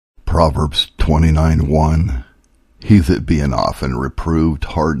Proverbs 29:1. He that being often reproved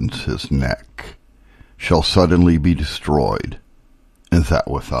hardens his neck, shall suddenly be destroyed, and that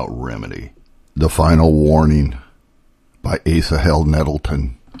without remedy. The Final Warning by Asahel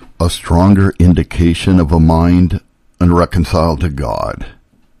Nettleton. A stronger indication of a mind unreconciled to God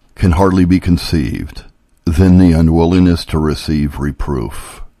can hardly be conceived than the unwillingness to receive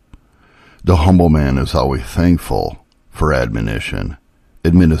reproof. The humble man is always thankful for admonition,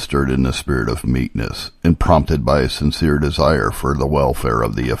 administered in the spirit of meekness, and prompted by a sincere desire for the welfare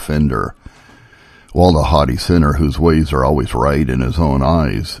of the offender, while the haughty sinner, whose ways are always right in his own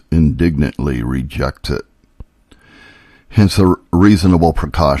eyes, indignantly rejects it. Hence the reasonable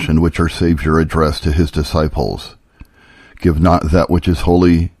precaution which our Savior addressed to his disciples: give not that which is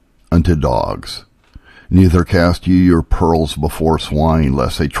holy unto dogs, neither cast ye your pearls before swine,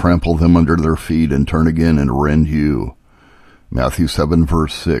 lest they trample them under their feet and turn again and rend you. Matthew 7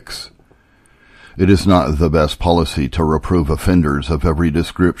 verse 6. It is not the best policy to reprove offenders of every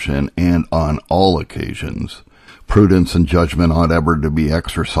description and on all occasions. Prudence and judgment ought ever to be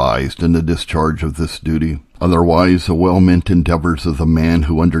exercised in the discharge of this duty. Otherwise, the well-meant endeavors of the man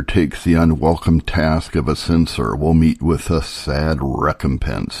who undertakes the unwelcome task of a censor will meet with a sad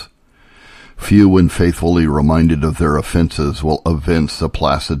recompense. Few, when faithfully reminded of their offenses, will evince the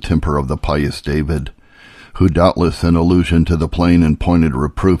placid temper of the pious David, who doubtless in allusion to the plain and pointed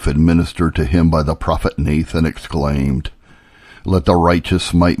reproof administered to him by the prophet Nathan exclaimed, "Let the righteous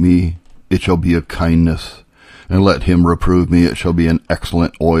smite me, it shall be a kindness, and let him reprove me, it shall be an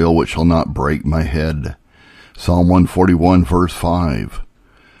excellent oil which shall not break my head." Psalm 141 verse 5.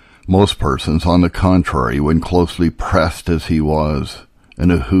 Most persons, on the contrary, when closely pressed as he was, and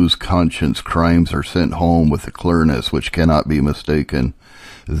of whose conscience crimes are sent home with a clearness which cannot be mistaken,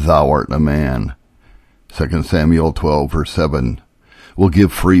 "Thou art a man," 2 Samuel 12 verse 7, will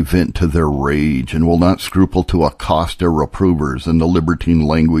give free vent to their rage, and will not scruple to accost their reprovers in the libertine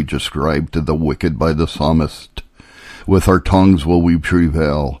language ascribed to the wicked by the psalmist. With our tongues will we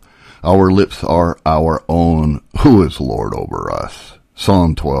prevail. Our lips are our own. Who is Lord over us?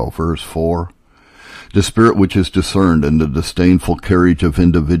 Psalm 12 verse 4. The spirit which is discerned in the disdainful carriage of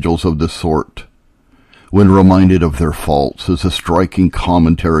individuals of this sort, when reminded of their faults, is a striking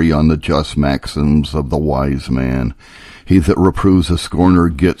commentary on the just maxims of the wise man. He that reproves a scorner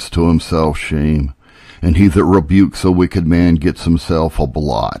gets to himself shame, and he that rebukes a wicked man gets himself a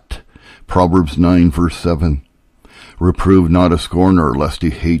blot. Proverbs 9 verse 7. Reprove not a scorner, lest he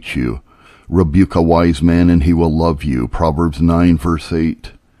hate you. Rebuke a wise man, and he will love you. Proverbs 9 verse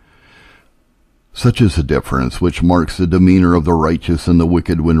 8. Such is the difference which marks the demeanor of the righteous and the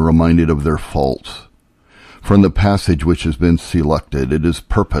wicked when reminded of their faults. From the passage which has been selected, it is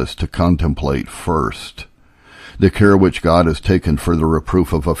purposed to contemplate, first, the care which God has taken for the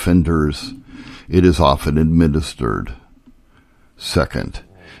reproof of offenders. It is often administered. Second,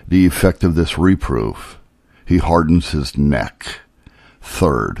 the effect of this reproof: he hardens his neck.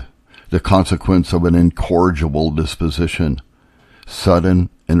 Third, the consequence of an incorrigible disposition: sudden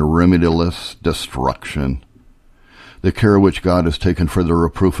and remediless destruction. The care which God has taken for the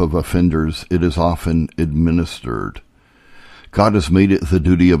reproof of offenders, it is often administered. God has made it the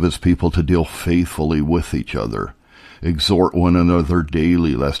duty of his people to deal faithfully with each other. Exhort one another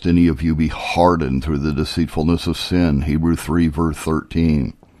daily, lest any of you be hardened through the deceitfulness of sin. Hebrews 3 verse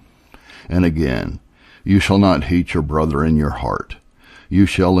 13. And again, you shall not hate your brother in your heart. You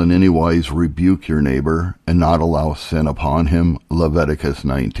shall in any wise rebuke your neighbor, and not allow sin upon him. Leviticus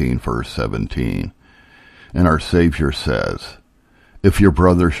 19 verse 17. And our Savior says, if your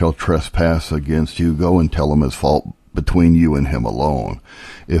brother shall trespass against you, go and tell him his fault between you and him alone.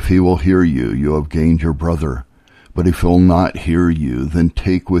 If he will hear you, you have gained your brother. But if he will not hear you, then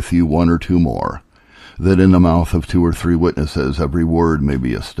take with you one or two more, that in the mouth of 2 or 3 witnesses every word may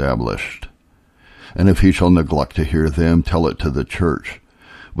be established. And if he shall neglect to hear them, tell it to the church.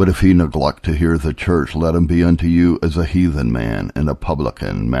 But if he neglect to hear the church, let him be unto you as a heathen man and a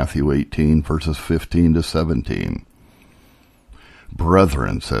publican. Matthew 18 verses 15 to 17.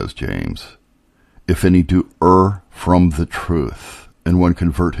 Brethren, says James, if any do err from the truth, and one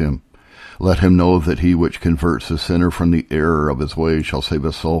convert him, let him know that he which converts a sinner from the error of his way shall save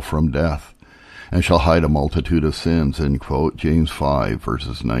a soul from death, and shall hide a multitude of sins. End quote. James 5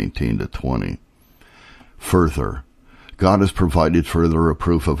 verses 19 to 20. Further, God has provided for the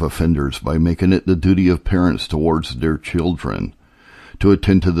reproof of offenders by making it the duty of parents towards their children to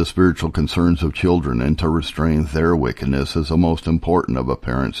attend to the spiritual concerns of children and to restrain their wickedness is the most important of a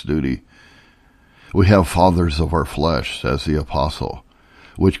parent's duty. We have fathers of our flesh, says the apostle,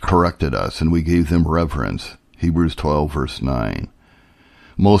 which corrected us, and we gave them reverence. Hebrews 12 verse 9.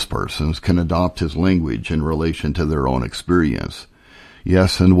 Most persons can adopt his language in relation to their own experience.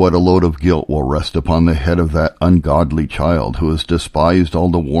 Yes, and what a load of guilt will rest upon the head of that ungodly child who has despised all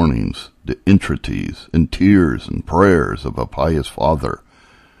the warnings, the entreaties, and tears and prayers of a pious father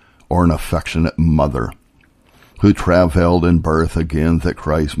or an affectionate mother, who travailed in birth again that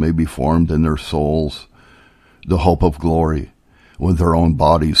Christ may be formed in their souls, the hope of glory, when their own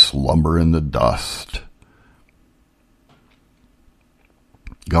bodies slumber in the dust.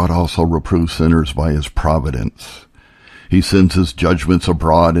 God also reproves sinners by his providence. He sends his judgments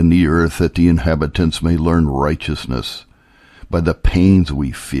abroad in the earth that the inhabitants may learn righteousness. By the pains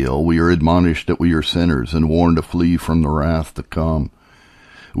we feel, we are admonished that we are sinners and warned to flee from the wrath to come.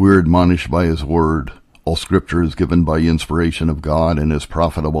 We are admonished by his word. All scripture is given by inspiration of God and is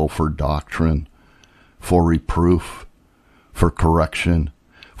profitable for doctrine, for reproof, for correction,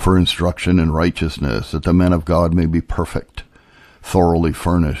 for instruction in righteousness, that the man of God may be perfect, thoroughly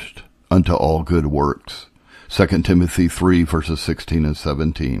furnished unto all good works. 2 Timothy 3, verses 16 and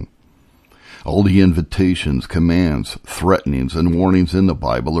 17. All the invitations, commands, threatenings, and warnings in the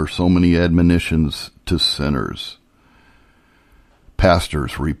Bible are so many admonitions to sinners.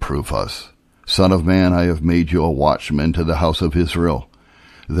 Pastors reproof us. Son of man, I have made you a watchman to the house of Israel.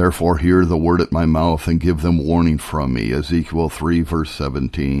 Therefore hear the word at my mouth and give them warning from me. Ezekiel 3, verse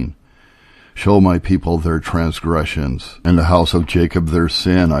 17. Show my people their transgressions, and the house of Jacob their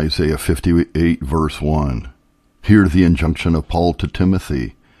sin. Isaiah 58, verse 1. Hear the injunction of Paul to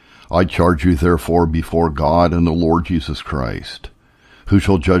Timothy. I charge you therefore before God and the Lord Jesus Christ, who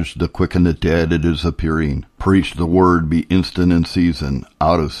shall judge the quick and the dead at his appearing. Preach the word, be instant in season,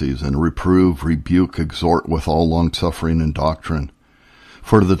 out of season, reprove, rebuke, exhort with all longsuffering and doctrine.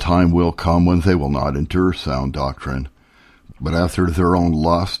 For the time will come when they will not endure sound doctrine, but after their own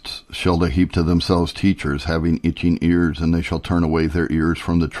lusts shall they heap to themselves teachers, having itching ears, and they shall turn away their ears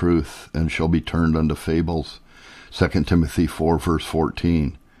from the truth, and shall be turned unto fables. 2 Timothy 4, verse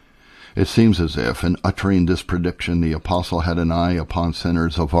 14. It seems as if, in uttering this prediction, the apostle had an eye upon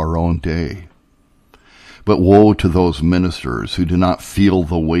sinners of our own day. But woe to those ministers who do not feel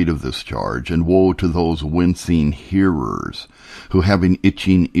the weight of this charge, and woe to those wincing hearers who, having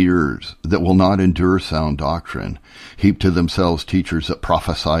itching ears that will not endure sound doctrine, heap to themselves teachers that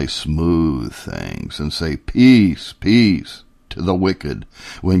prophesy smooth things, and say, peace, peace, to the wicked,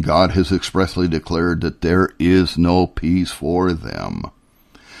 when God has expressly declared that there is no peace for them.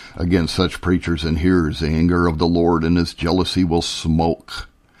 Against such preachers and hearers, the anger of the Lord and his jealousy will smoke,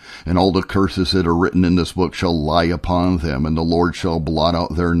 and all the curses that are written in this book shall lie upon them, and the Lord shall blot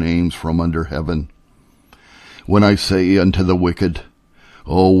out their names from under heaven. When I say unto the wicked,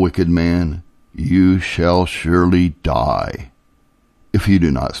 O wicked man, you shall surely die, if you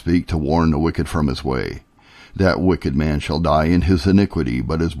do not speak to warn the wicked from his way, that wicked man shall die in his iniquity,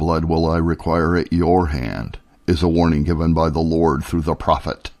 but his blood will I require at your hand, is a warning given by the Lord through the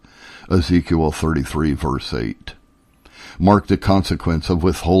prophet. Ezekiel 33, verse 8. Mark the consequence of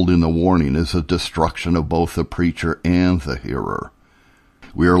withholding the warning is the destruction of both the preacher and the hearer.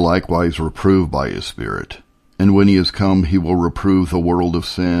 We are likewise reproved by his Spirit, and when he is come, he will reprove the world of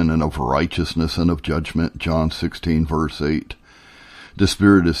sin and of righteousness and of judgment. John 16, verse 8. The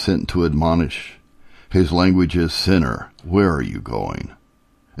Spirit is sent to admonish. His language is, sinner, where are you going?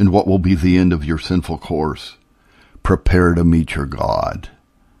 And what will be the end of your sinful course? Prepare to meet your God.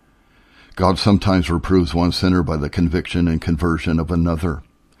 God sometimes reproves one sinner by the conviction and conversion of another.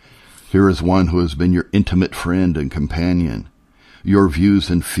 Here is one who has been your intimate friend and companion, your views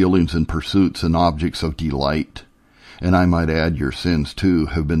and feelings and pursuits and objects of delight, and I might add your sins too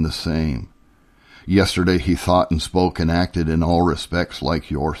have been the same. Yesterday he thought and spoke and acted in all respects like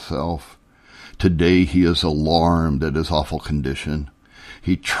yourself. Today he is alarmed at his awful condition.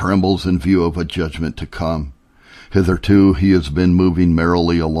 He trembles in view of a judgment to come. Hitherto he has been moving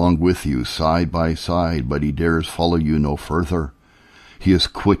merrily along with you, side by side, but he dares follow you no further. He has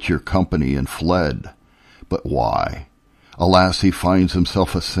quit your company and fled. But why? Alas, he finds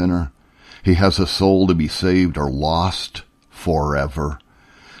himself a sinner. He has a soul to be saved or lost forever.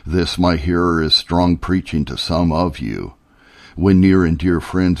 This, my hearer, is strong preaching to some of you. When near and dear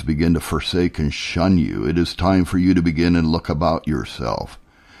friends begin to forsake and shun you, it is time for you to begin and look about yourself.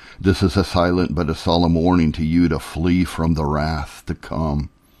 This is a silent but a solemn warning to you to flee from the wrath to come.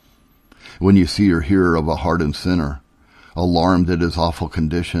 When you see or hear of a hardened sinner, alarmed at his awful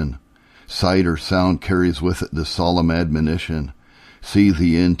condition, sight or sound carries with it the solemn admonition, see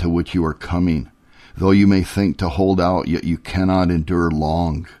the end to which you are coming. Though you may think to hold out, yet you cannot endure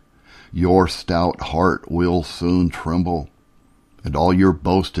long. Your stout heart will soon tremble, and all your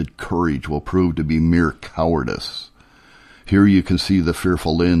boasted courage will prove to be mere cowardice. Here you can see the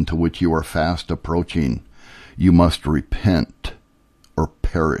fearful end to which you are fast approaching. You must repent or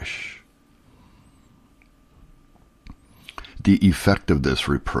perish. The effect of this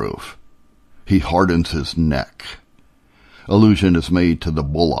reproof: he hardens his neck. Allusion is made to the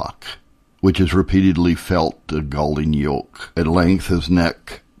bullock, which has repeatedly felt the galling yoke. At length his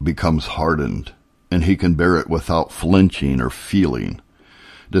neck becomes hardened, and he can bear it without flinching or feeling.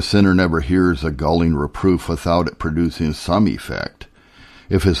 The sinner never hears a galling reproof without it producing some effect.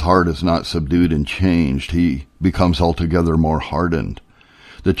 If his heart is not subdued and changed, he becomes altogether more hardened.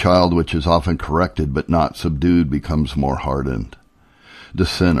 The child which is often corrected but not subdued becomes more hardened. The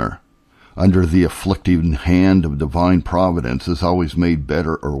sinner, under the afflicting hand of divine providence, is always made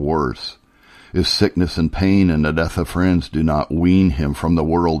better or worse. If sickness and pain and the death of friends do not wean him from the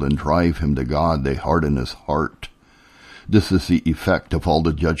world and drive him to God, they harden his heart. This is the effect of all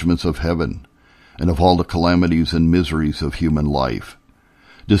the judgments of heaven and of all the calamities and miseries of human life.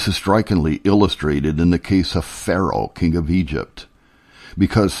 This is strikingly illustrated in the case of Pharaoh, king of Egypt.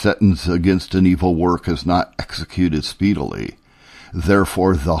 Because sentence against an evil work is not executed speedily,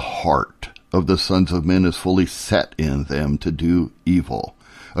 therefore the heart of the sons of men is fully set in them to do evil.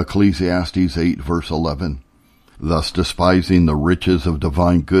 Ecclesiastes 8 verse 11. Thus despising the riches of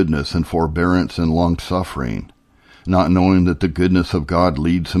divine goodness and forbearance and long-suffering, not knowing that the goodness of God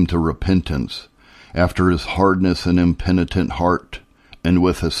leads him to repentance, after his hardness and impenitent heart, and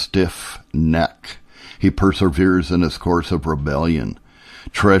with a stiff neck, he perseveres in his course of rebellion,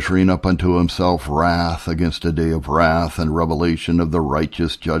 treasuring up unto himself wrath against a day of wrath and revelation of the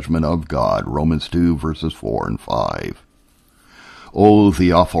righteous judgment of God. Romans 2 verses 4 and 5. Oh,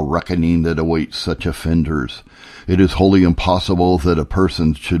 the awful reckoning that awaits such offenders! It is wholly impossible that a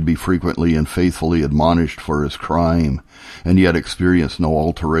person should be frequently and faithfully admonished for his crime, and yet experience no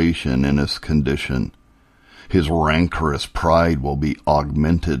alteration in his condition. His rancorous pride will be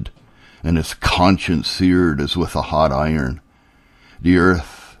augmented, and his conscience seared as with a hot iron. The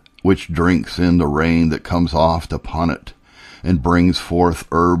earth, which drinks in the rain that comes oft upon it, and brings forth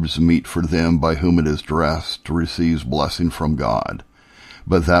herbs meet for them by whom it is dressed, receives blessing from God.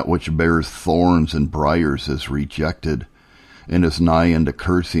 But that which bears thorns and briars is rejected, and is nigh unto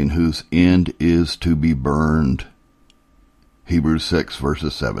cursing, whose end is to be burned. Hebrews 6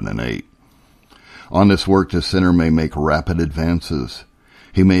 verses 7 and 8. On this work the sinner may make rapid advances.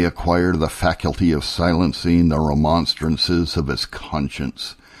 He may acquire the faculty of silencing the remonstrances of his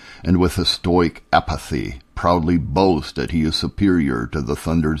conscience, and with a stoic apathy proudly boast that he is superior to the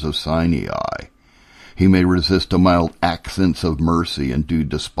thunders of Sinai. He may resist the mild accents of mercy and do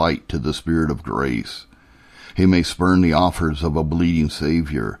despite to the Spirit of grace. He may spurn the offers of a bleeding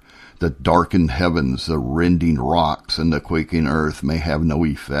Savior. The darkened heavens, the rending rocks, and the quaking earth may have no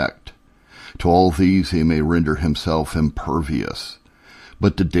effect. To all these he may render himself impervious.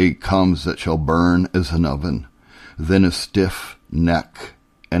 But the day comes that shall burn as an oven. Then his stiff neck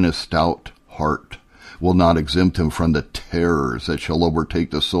and his stout heart will not exempt him from the terrors that shall overtake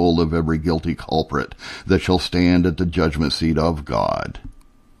the soul of every guilty culprit that shall stand at the judgment seat of God.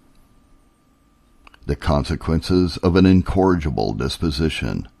 The consequences of an incorrigible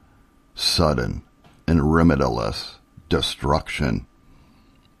disposition: sudden and remediless destruction.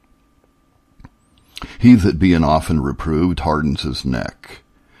 He that being often reproved hardens his neck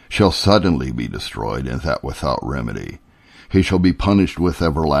shall suddenly be destroyed, and that without remedy. He shall be punished with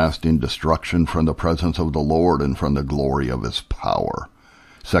everlasting destruction from the presence of the Lord and from the glory of his power.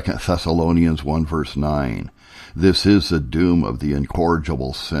 2 Thessalonians 1 verse 9. This is the doom of the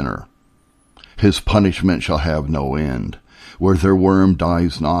incorrigible sinner. His punishment shall have no end, where their worm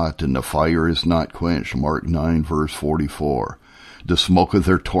dies not, and the fire is not quenched. Mark 9 verse 44. The smoke of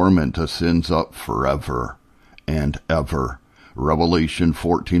their torment ascends up forever and ever. Revelation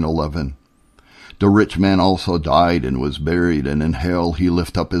 14:11. The rich man also died and was buried, and in hell he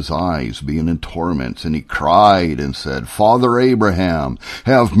lift up his eyes, being in torments, and he cried and said, Father Abraham,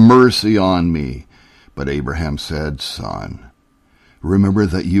 have mercy on me. But Abraham said, Son, remember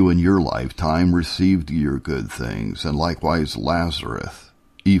that you in your lifetime received your good things, and likewise Lazarus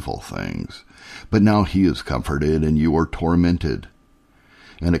evil things. But now he is comforted, and you are tormented.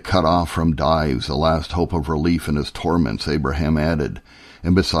 And it cut off from Dives the last hope of relief in his torments, Abraham added,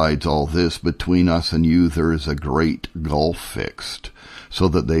 And besides all this, between us and you there is a great gulf fixed, so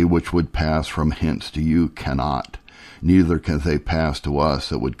that they which would pass from hence to you cannot, neither can they pass to us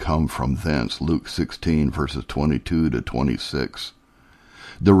that would come from thence. Luke 16 verses 22 to 26.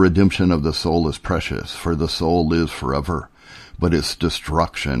 The redemption of the soul is precious, for the soul lives forever, but its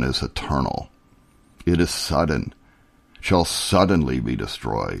destruction is eternal. It is sudden, shall suddenly be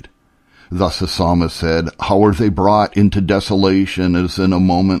destroyed. Thus the psalmist said, how are they brought into desolation as in a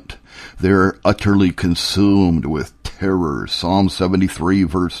moment? They are utterly consumed with terror. Psalm 73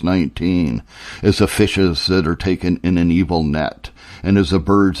 verse 19, as the fishes that are taken in an evil net, and as the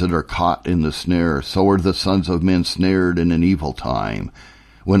birds that are caught in the snare, so are the sons of men snared in an evil time,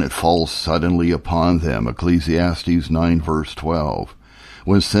 when it falls suddenly upon them. Ecclesiastes 9 verse 12.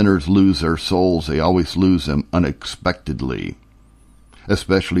 When sinners lose their souls, they always lose them unexpectedly,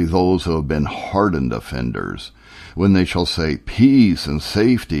 especially those who have been hardened offenders. When they shall say peace and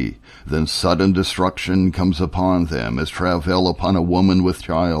safety, then sudden destruction comes upon them, as travail upon a woman with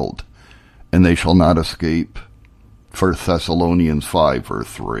child, and they shall not escape. 1 Thessalonians 5 verse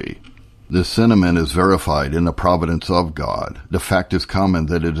 3. This sentiment is verified in the providence of God. The fact is common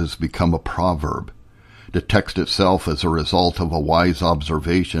that it has become a proverb. The text itself is a result of a wise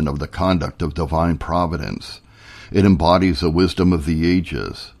observation of the conduct of divine providence. It embodies the wisdom of the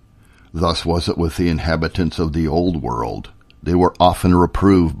ages. Thus was it with the inhabitants of the old world. They were often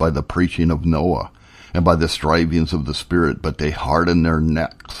reproved by the preaching of Noah and by the strivings of the Spirit, but they hardened their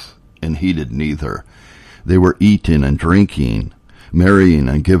necks and heeded neither. They were eating and drinking, marrying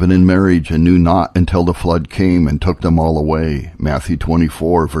and given in marriage, and knew not until the flood came and took them all away. Matthew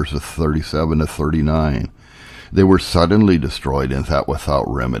 24 verses 37 to 39. They were suddenly destroyed, and that without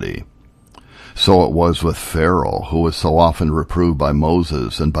remedy. So it was with Pharaoh, who was so often reproved by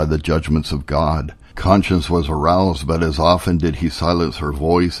Moses and by the judgments of God. Conscience was aroused, but as often did he silence her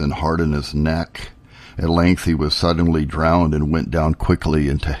voice and harden his neck. At length he was suddenly drowned and went down quickly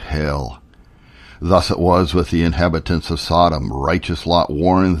into hell. Thus it was with the inhabitants of Sodom. Righteous Lot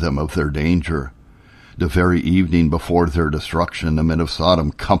warned them of their danger. The very evening before their destruction, the men of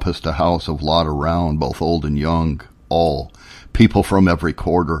Sodom compassed the house of Lot around, both old and young, all, people from every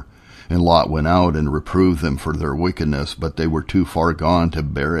quarter. And Lot went out and reproved them for their wickedness, but they were too far gone to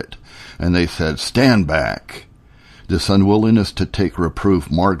bear it. And they said, stand back. This unwillingness to take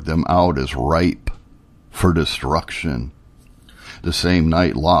reproof marked them out as ripe for destruction. The same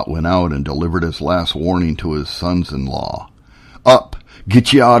night Lot went out and delivered his last warning to his sons-in-law. Up,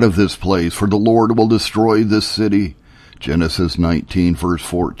 get ye out of this place, for the Lord will destroy this city. Genesis 19 verse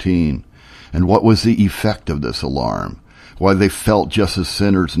 14. And what was the effect of this alarm? Why, they felt just as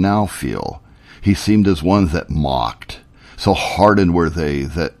sinners now feel. He seemed as one that mocked. So hardened were they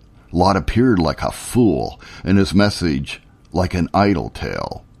that Lot appeared like a fool, and his message like an idle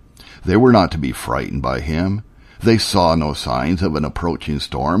tale. They were not to be frightened by him. They saw no signs of an approaching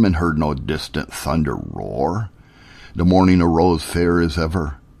storm and heard no distant thunder roar. The morning arose fair as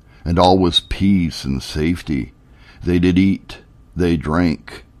ever, and all was peace and safety. They did eat, they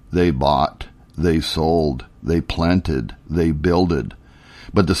drank, they bought, they sold, they planted, they builded.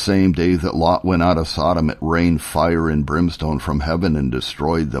 But the same day that Lot went out of Sodom, it rained fire and brimstone from heaven and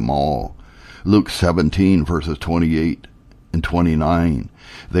destroyed them all. Luke 17 verses 28 and 29.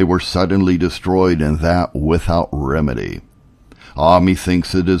 They were suddenly destroyed, and that without remedy.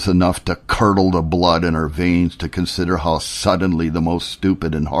 Methinks it is enough to curdle the blood in our veins to consider how suddenly the most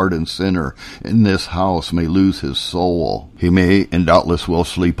stupid and hardened sinner in this house may lose his soul. He may, and doubtless will,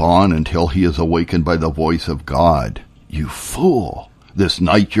 sleep on until he is awakened by the voice of God. You fool! This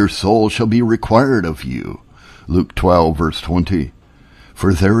night your soul shall be required of you. Luke 12 verse 20.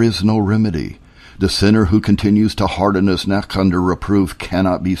 For there is no remedy. The sinner who continues to harden his neck under reproof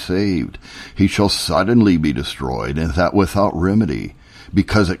cannot be saved. He shall suddenly be destroyed, and that without remedy,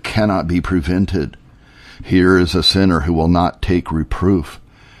 because it cannot be prevented. Here is a sinner who will not take reproof.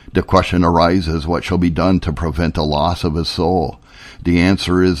 The question arises, what shall be done to prevent the loss of his soul? The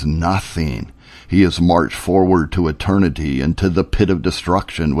answer is nothing. He is marched forward to eternity and to the pit of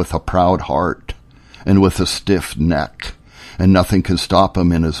destruction with a proud heart and with a stiff neck, and nothing can stop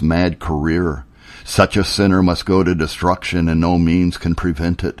him in his mad career. Such a sinner must go to destruction, and no means can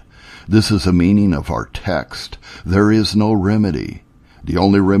prevent it. This is the meaning of our text. There is no remedy. The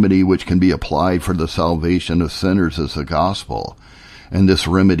only remedy which can be applied for the salvation of sinners is the gospel, and this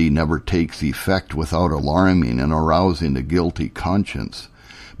remedy never takes effect without alarming and arousing the guilty conscience.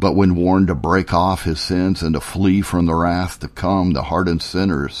 But when warned to break off his sins and to flee from the wrath to come, the hardened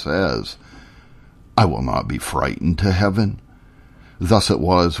sinner says, I will not be frightened to heaven. Thus it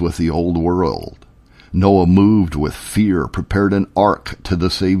was with the old world. Noah, moved with fear, prepared an ark to the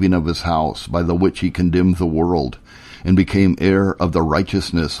saving of his house, by the which he condemned the world, and became heir of the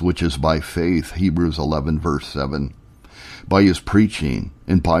righteousness which is by faith. Hebrews 11 verse 7. By his preaching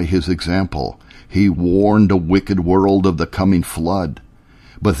and by his example, he warned the wicked world of the coming flood.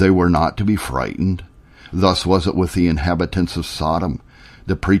 But they were not to be frightened. Thus was it with the inhabitants of Sodom.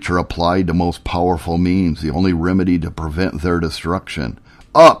 The preacher applied the most powerful means, the only remedy to prevent their destruction.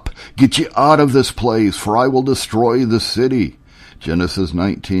 Up, get ye out of this place, for I will destroy the city. Genesis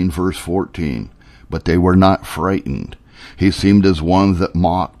 19, verse 14. But they were not frightened. He seemed as one that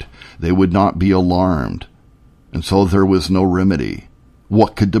mocked. They would not be alarmed. And so there was no remedy.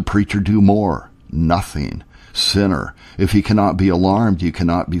 What could the preacher do more? Nothing. Sinner, if you cannot be alarmed, you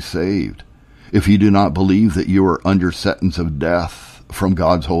cannot be saved. If you do not believe that you are under sentence of death from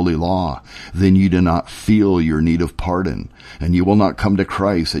God's holy law, then you do not feel your need of pardon, and you will not come to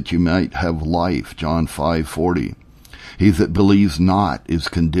Christ that you might have life. John 5:40. He that believes not is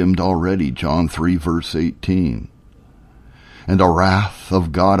condemned already. John 3, verse 18. And the wrath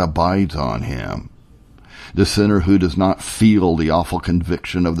of God abides on him. The sinner who does not feel the awful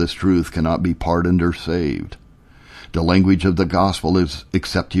conviction of this truth cannot be pardoned or saved. The language of the gospel is,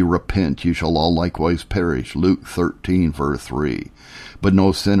 except ye repent, you shall all likewise perish. Luke 13, verse 3. But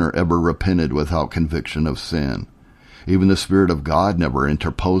no sinner ever repented without conviction of sin. Even the Spirit of God never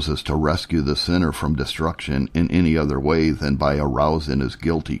interposes to rescue the sinner from destruction in any other way than by arousing his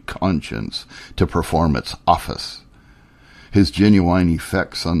guilty conscience to perform its office. His genuine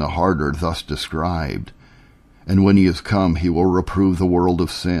effects on the heart are thus described. And when he is come, he will reprove the world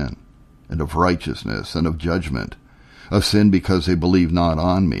of sin, and of righteousness, and of judgment. Of sin, because they believe not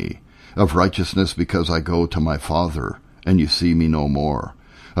on me. Of righteousness, because I go to my Father, and you see me no more.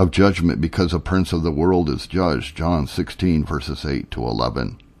 Of judgment, because the prince of the world is judged. John 16, verses 8 to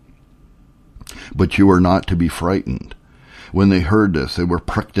 11. But you are not to be frightened. When they heard this, they were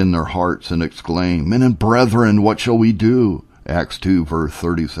pricked in their hearts, and exclaimed, Men and brethren, what shall we do? Acts 2, verse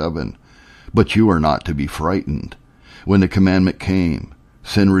 37. But you are not to be frightened. When the commandment came,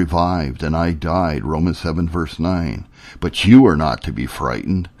 sin revived, and I died. Romans 7, verse 9. But you are not to be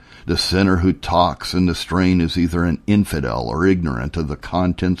frightened. The sinner who talks in the strain is either an infidel or ignorant of the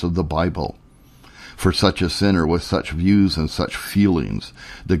contents of the Bible. For such a sinner with such views and such feelings,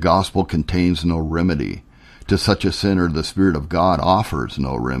 the gospel contains no remedy. To such a sinner, the Spirit of God offers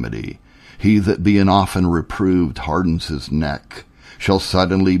no remedy. He that being often reproved hardens his neck, shall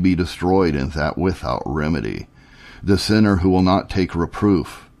suddenly be destroyed, and that without remedy. The sinner who will not take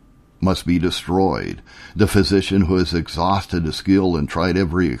reproof must be destroyed. The physician who has exhausted his skill and tried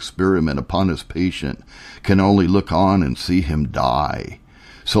every experiment upon his patient can only look on and see him die.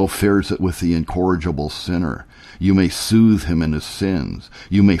 So fares it with the incorrigible sinner. You may soothe him in his sins.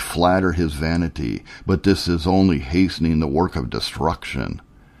 You may flatter his vanity, but this is only hastening the work of destruction.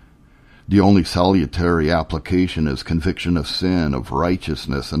 The only salutary application is conviction of sin, of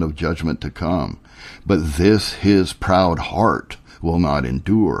righteousness, and of judgment to come. But this his proud heart will not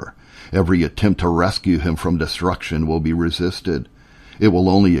endure. Every attempt to rescue him from destruction will be resisted. It will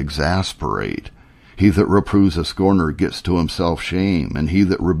only exasperate. He that reproves a scorner gets to himself shame, and he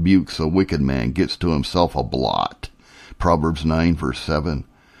that rebukes a wicked man gets to himself a blot. Proverbs 9, verse 7.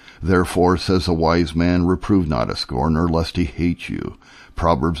 Therefore, says a wise man, reprove not a scorner, lest he hate you.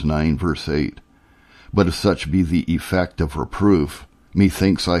 Proverbs 9, verse 8. But if such be the effect of reproof,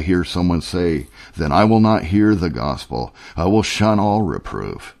 methinks I hear someone say, Then I will not hear the gospel. I will shun all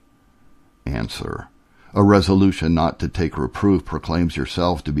reproof. Answer. A resolution not to take reproof proclaims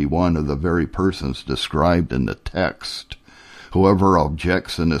yourself to be one of the very persons described in the text. Whoever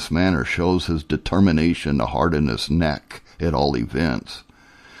objects in this manner shows his determination to harden his neck at all events.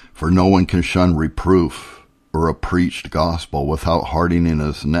 For no one can shun reproof or a preached gospel without hardening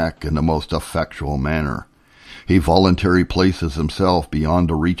his neck in the most effectual manner. He voluntarily places himself beyond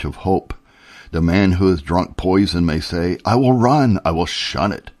the reach of hope. The man who has drunk poison may say, I will run, I will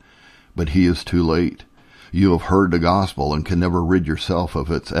shun it. But he is too late. You have heard the gospel and can never rid yourself of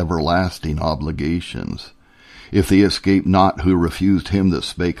its everlasting obligations. If they escape not who refused him that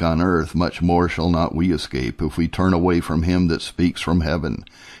spake on earth, much more shall not we escape if we turn away from him that speaks from heaven.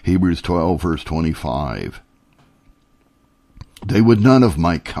 Hebrews 12, verse 25. They would none of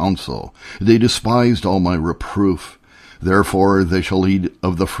my counsel. They despised all my reproof. Therefore they shall eat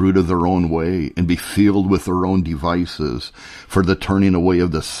of the fruit of their own way, and be filled with their own devices. For the turning away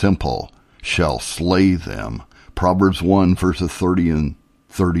of the simple shall slay them. Proverbs 1, verses 30 and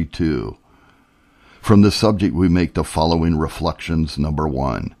 32. From the subject we make the following reflections. Number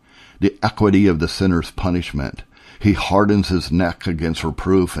 1, the equity of the sinner's punishment. He hardens his neck against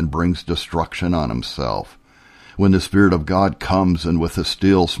reproof and brings destruction on himself. When the Spirit of God comes and with a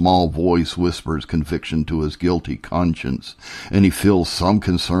still small voice whispers conviction to his guilty conscience, and he feels some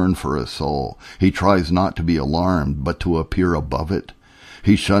concern for his soul, he tries not to be alarmed, but to appear above it.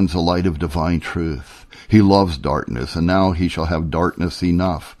 He shuns the light of divine truth. He loves darkness, and now he shall have darkness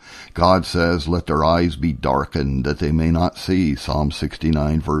enough. God says, let their eyes be darkened, that they may not see. Psalm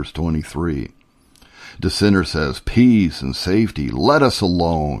 69, verse 23. The sinner says, peace and safety, let us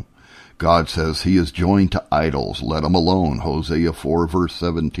alone. God says he is joined to idols, let him alone. Hosea 4 verse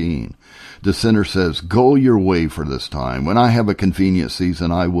 17. The sinner says, go your way for this time. When I have a convenient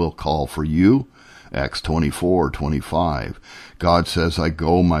season, I will call for you. Acts 24:25. God says, I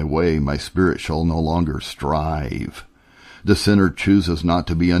go my way, my spirit shall no longer strive. The sinner chooses not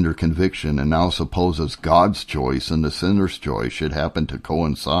to be under conviction and now supposes God's choice and the sinner's choice should happen to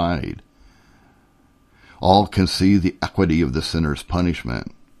coincide. All can see the equity of the sinner's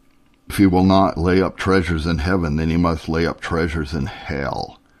punishment. If he will not lay up treasures in heaven, then he must lay up treasures in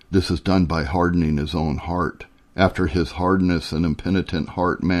hell. This is done by hardening his own heart. After his hardness and impenitent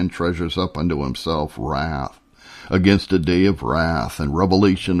heart, man treasures up unto himself wrath, against a day of wrath and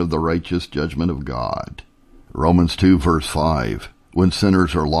revelation of the righteous judgment of God. Romans 2 verse 5. When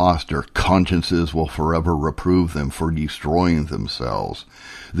sinners are lost, their consciences will forever reprove them for destroying themselves.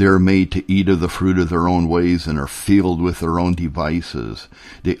 They are made to eat of the fruit of their own ways and are filled with their own devices.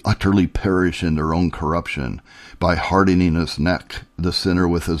 They utterly perish in their own corruption. By hardening his neck, the sinner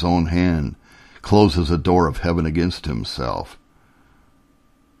with his own hand closes a door of heaven against himself.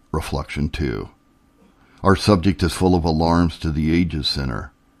 Reflection 2. Our subject is full of alarms to the aged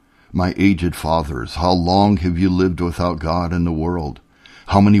sinner. My aged fathers, how long have you lived without God in the world?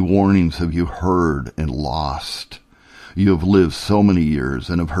 How many warnings have you heard and lost? You have lived so many years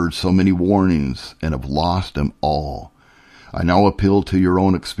and have heard so many warnings and have lost them all. I now appeal to your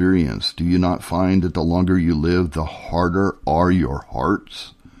own experience. Do you not find that the longer you live, the harder are your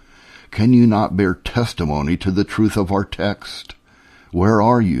hearts? Can you not bear testimony to the truth of our text? Where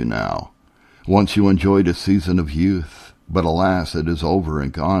are you now? Once you enjoyed a season of youth, but alas, it is over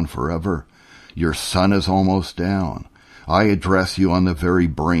and gone forever. Your sun is almost down. I address you on the very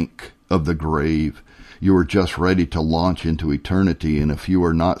brink of the grave. You are just ready to launch into eternity, and if you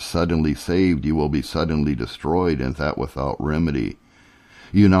are not suddenly saved, you will be suddenly destroyed, and that without remedy.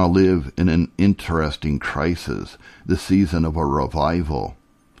 You now live in an interesting crisis, the season of a revival.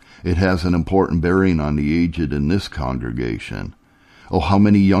 It has an important bearing on the aged in this congregation. Oh, how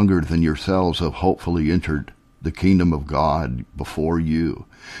many younger than yourselves have hopefully entered the kingdom of God before you.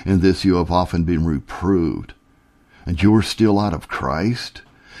 In this you have often been reproved. And you are still out of Christ?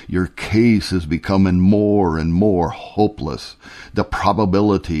 Your case is becoming more and more hopeless. The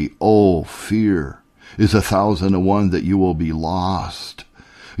probability, fear, is 1,001 that you will be lost.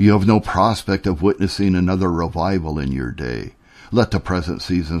 You have no prospect of witnessing another revival in your day. Let the present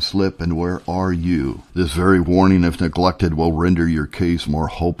season slip, and where are you? This very warning, if neglected, will render your case more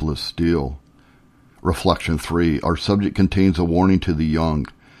hopeless still. Reflection 3. Our subject contains a warning to the young.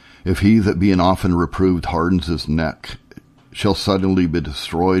 If he that being often reproved hardens his neck, shall suddenly be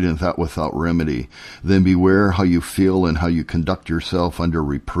destroyed, and that without remedy, then beware how you feel and how you conduct yourself under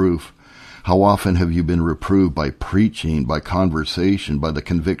reproof. How often have you been reproved by preaching, by conversation, by the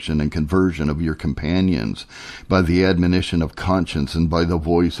conviction and conversion of your companions, by the admonition of conscience, and by the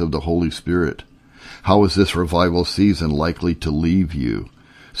voice of the Holy Spirit? How is this revival season likely to leave you?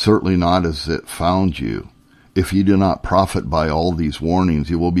 Certainly not as it found you. If you do not profit by all these warnings,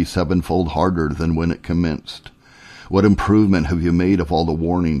 you will be sevenfold harder than when it commenced. What improvement have you made of all the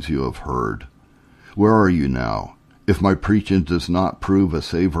warnings you have heard? Where are you now? If my preaching does not prove a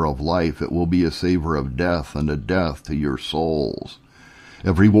savor of life, it will be a savor of death, and a death to your souls.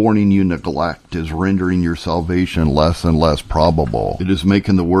 Every warning you neglect is rendering your salvation less and less probable. It is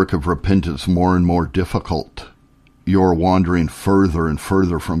making the work of repentance more and more difficult. You are wandering further and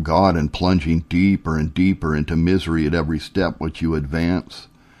further from God and plunging deeper and deeper into misery at every step which you advance.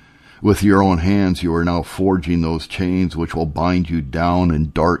 With your own hands you are now forging those chains which will bind you down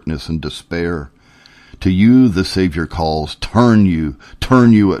in darkness and despair. To you the Savior calls, turn you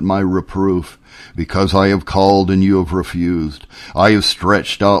at my reproof, because I have called and you have refused. I have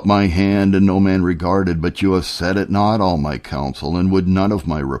stretched out my hand and no man regarded, but you have set at naught all my counsel, and would none of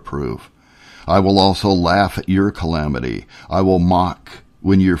my reproof. I will also laugh at your calamity. I will mock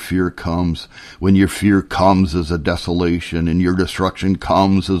when your fear comes. When your fear comes as a desolation, and your destruction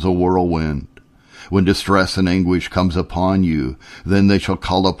comes as a whirlwind. When distress and anguish comes upon you, then they shall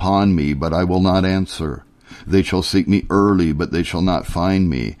call upon me, but I will not answer. They shall seek me early, but they shall not find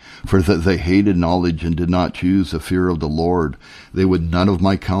me. For that they hated knowledge and did not choose the fear of the Lord. They would none of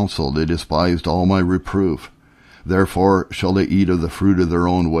my counsel. They despised all my reproof. Therefore shall they eat of the fruit of their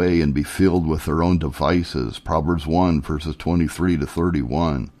own way, and be filled with their own devices. Proverbs 1, verses 23 to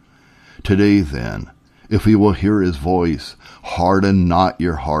 31. Today, then, if you will hear his voice, harden not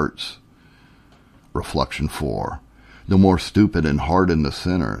your hearts. Reflection 4. The more stupid and hardened the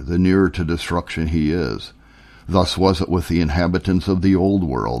sinner, the nearer to destruction he is. Thus was it with the inhabitants of the old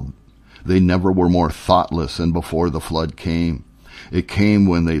world. They never were more thoughtless than before the flood came. It came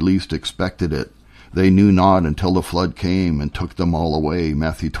when they least expected it. They knew not until the flood came and took them all away.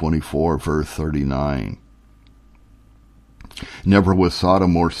 Matthew 24, verse 39. Never was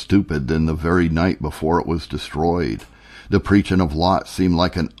Sodom more stupid than the very night before it was destroyed. The preaching of Lot seemed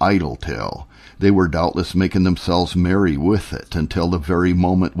like an idle tale. They were doubtless making themselves merry with it until the very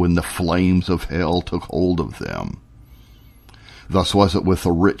moment when the flames of hell took hold of them. Thus was it with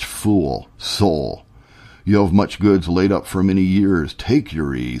the rich fool, soul. You have much goods laid up for many years. Take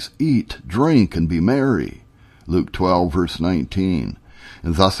your ease, eat, drink, and be merry. Luke 12, verse 19.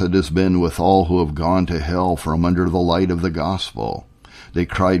 And thus it has been with all who have gone to hell from under the light of the gospel. They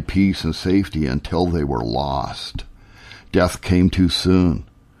cried peace and safety until they were lost. Death came too soon,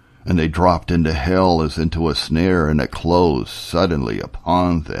 and they dropped into hell as into a snare, and it closed suddenly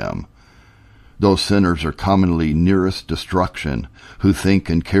upon them. Those sinners are commonly nearest destruction who think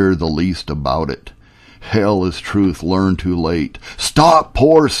and care the least about it. Hell is truth learned too late. Stop,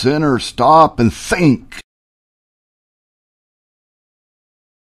 poor sinner, stop and think.